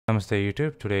Namaste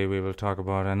YouTube. Today we will talk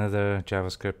about another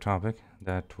JavaScript topic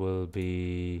that will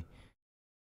be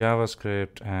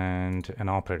JavaScript and an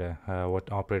operator. What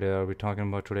operator are we talking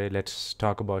about today? Let's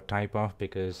talk about typeof,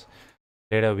 because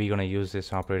later we're going to use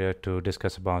this operator to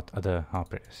discuss about other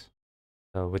operators.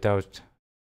 So without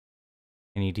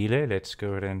any delay, let's go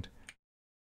ahead and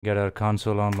get our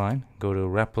console online. Go to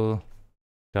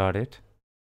REPL.it,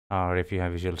 or if you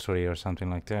have Visual Studio or something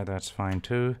like that, that's fine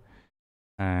too.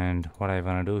 And what I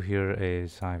want to do here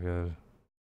is I will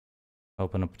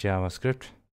open up JavaScript.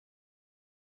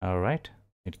 All right,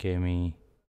 it gave me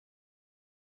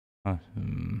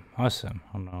awesome.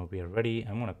 Oh, now we are ready.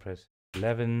 I'm gonna press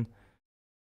 11,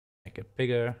 make it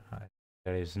bigger.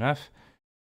 That is enough.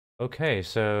 Okay,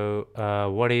 so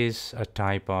what is a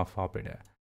typeof operator?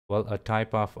 Well, a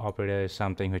typeof operator is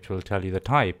something which will tell you the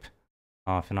type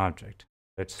of an object.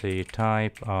 Let's see,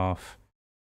 type of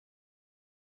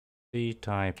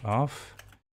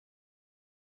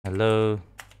hello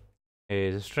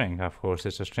is a string. Of course,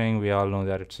 it's a string. We all know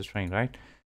that it's a string, right?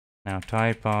 Now,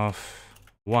 type of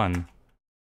 1,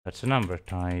 that's a number.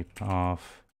 Type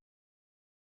of,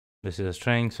 this is a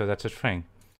string, so that's a string.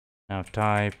 Now,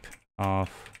 type of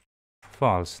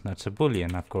false, that's a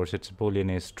boolean. Of course, it's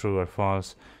boolean is true or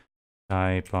false.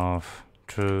 Type of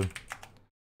true,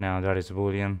 now that is a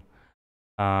boolean.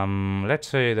 Let's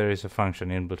say there is a function,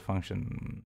 inbuilt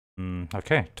function.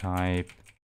 Okay, type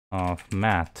of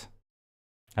math,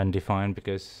 undefined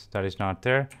because that is not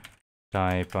there.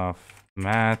 Type of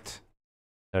math,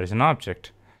 that is an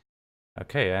object.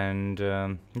 Okay, and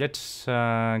let's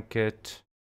get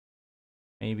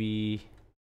maybe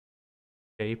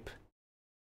shape.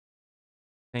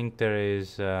 I think there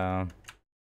is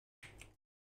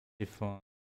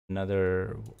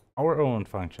another our own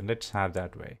function. Let's have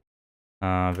that way.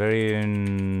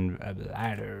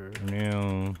 Ladder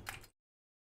new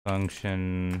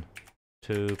function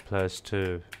 2 plus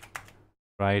 2,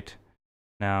 right?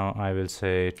 Now I will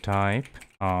say type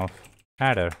of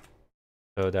adder,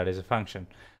 so that is a function.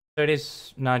 So it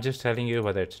is not just telling you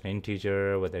whether it's an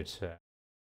integer, whether it's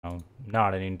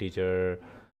not an integer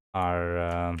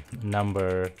or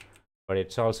number, but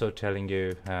it's also telling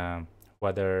you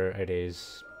whether it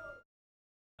is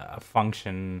a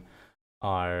function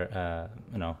or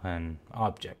an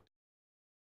object.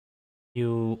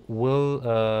 You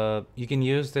will you can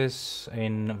use this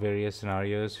in various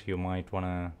scenarios. You might want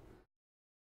to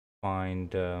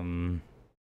find the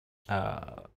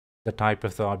type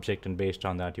of the object, and based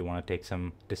on that you want to take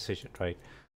some decision, right?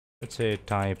 Let's say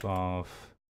type of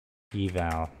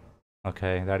eval.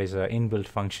 Okay, that is an inbuilt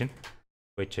function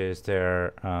which is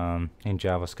there in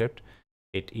JavaScript.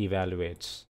 It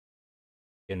evaluates.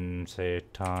 You can say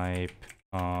type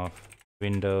of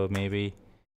window, maybe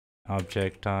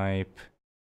object type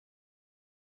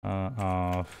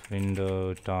of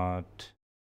window dot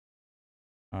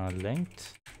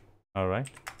length. All right,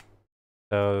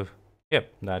 so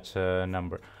yep, that's a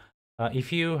number.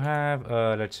 If you have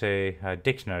let's say a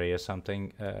dictionary or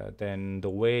something, then the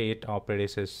way it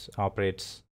operates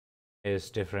is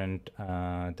different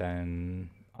than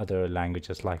other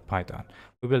languages like Python.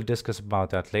 We will discuss about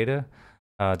that later.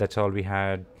 That's all we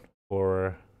had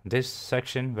for this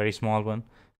section, very small one.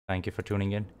 Thank you for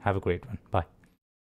tuning in. Have a great one. Bye.